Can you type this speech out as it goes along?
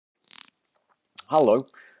Hello,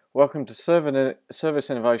 welcome to Service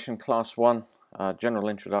Innovation Class 1 General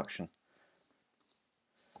Introduction.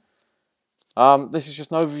 This is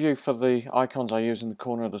just an overview for the icons I use in the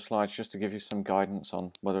corner of the slides just to give you some guidance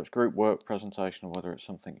on whether it's group work, presentation, or whether it's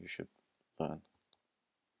something you should learn.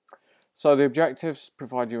 So the objectives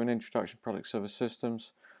provide you an introduction to product service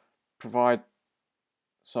systems, provide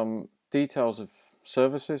some details of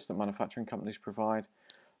services that manufacturing companies provide,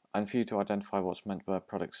 and for you to identify what's meant by a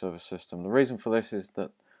product service system. The reason for this is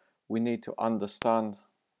that we need to understand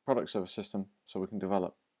product service system so we can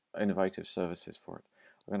develop innovative services for it.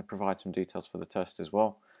 I'm going to provide some details for the test as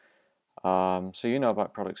well. So you know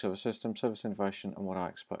about product service system, service innovation, and what I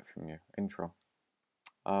expect from you. Intro.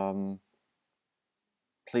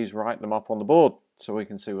 Please write them up on the board so we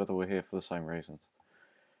can see whether we're here for the same reasons.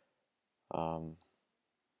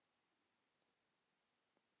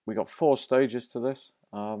 We got 4 stages to this.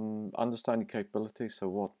 Understand your capabilities,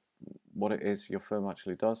 so what it is your firm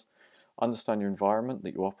actually does. Understand your environment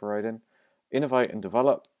that you operate in. Innovate and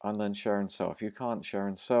develop, and then share and sell. If you can't share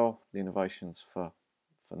and sell, the innovation's for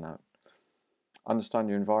now. Understand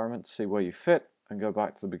your environment, see where you fit, and go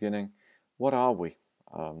back to the beginning. What are we?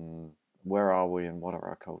 Where are we, and what are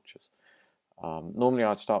our cultures? Normally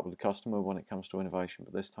I'd start with the customer when it comes to innovation,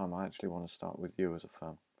 but this time I actually want to start with you as a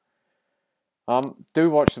firm. Do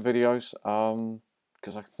watch the videos,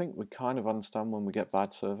 because I think we kind of understand when we get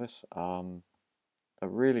bad service. They're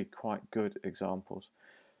really quite good examples.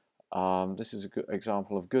 This is a good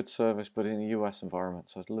example of good service, but in a US environment,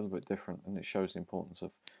 so it's a little bit different, and it shows the importance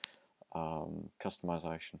of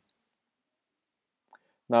customization.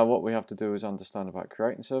 Now what we have to do is understand about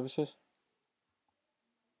creating services,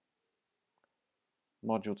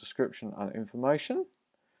 module description and information.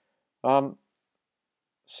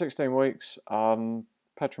 16 weeks,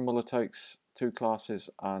 Petra Muller takes 2 classes,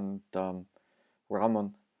 and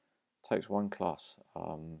Ramon takes 1 class.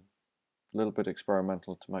 A little bit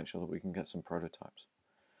experimental to make sure that we can get some prototypes.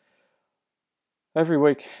 Every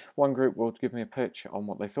week, one group will give me a pitch on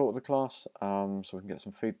what they thought of the class, so we can get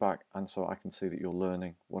some feedback, and so I can see that you're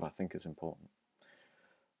learning what I think is important.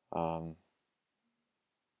 There'll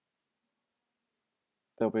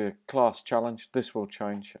be a class challenge. This will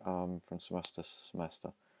change from semester to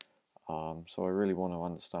semester. So I really want to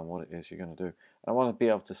understand what it is you're going to do. I want to be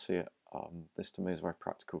able to see it. This to me is a very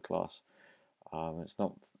practical class. It's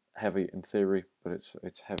not heavy in theory, but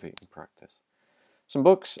it's heavy in practice. Some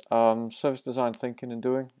books: Service Design Thinking and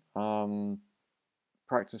Doing,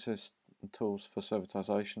 Practices and Tools for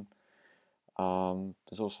Servitization.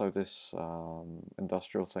 There's also this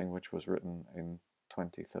industrial thing which was written in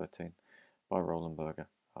 2013 by Roland Berger,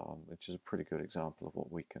 which is a pretty good example of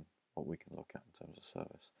what we can look at in terms of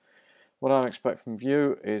service. What I expect from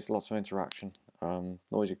you is lots of interaction.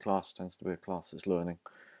 Noisy class tends to be a class that's learning.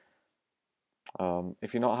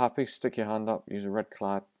 If you're not happy, stick your hand up, use a red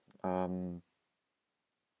clad.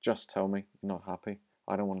 Just tell me you're not happy.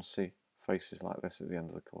 I don't want to see faces like this at the end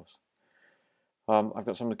of the course. I've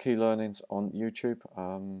got some of the key learnings on YouTube,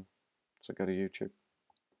 so go to YouTube.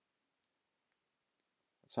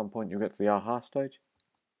 At some point you'll get to the aha stage,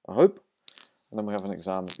 I hope, and then we have an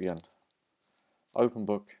exam at the end. Open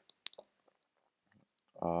book,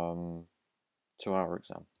 2-hour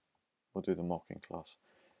exam. We'll do the mocking class.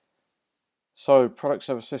 So, product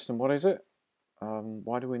service system, what is it?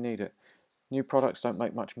 Why do we need it? New products don't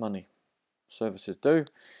make much money. Services do.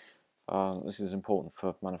 This is important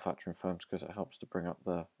for manufacturing firms because it helps to bring up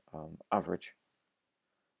the average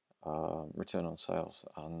return on sales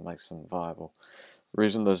and makes them viable. The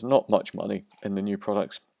reason there's not much money in the new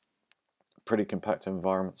products, pretty competitive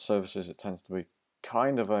environment. Services, it tends to be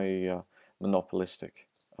kind of a monopolistic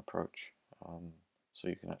approach, so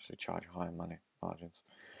you can actually charge higher margins.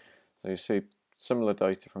 So you see similar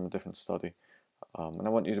data from a different study, and I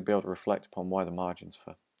want you to be able to reflect upon why the margins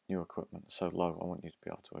for new equipment are so low. I want you to be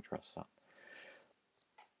able to address that.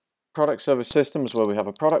 Product service systems, where we have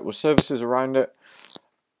a product with services around it,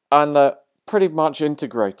 and they're pretty much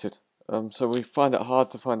integrated. So we find it hard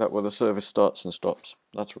to find out where the service starts and stops.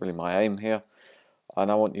 That's really my aim here, and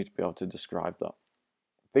I want you to be able to describe that.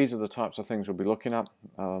 These are the types of things we'll be looking at.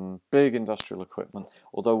 Big industrial equipment,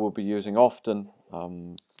 although we'll be using often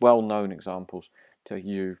well-known examples to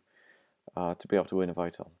you to be able to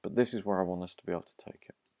innovate on. But this is where I want us to be able to take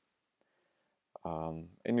it.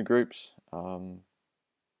 In the groups,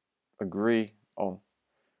 agree on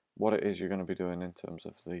what it is you're going to be doing in terms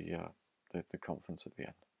of the conference at the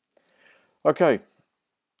end. Okay,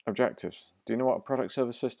 objectives. Do you know what a product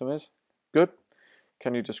service system is? Good.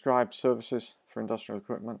 Can you describe services for industrial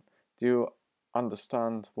equipment? Do you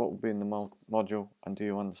understand what will be in the module, and do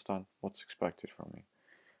you understand what's expected from you?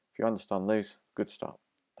 If you understand these, good. good start.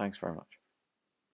 Thanks very much.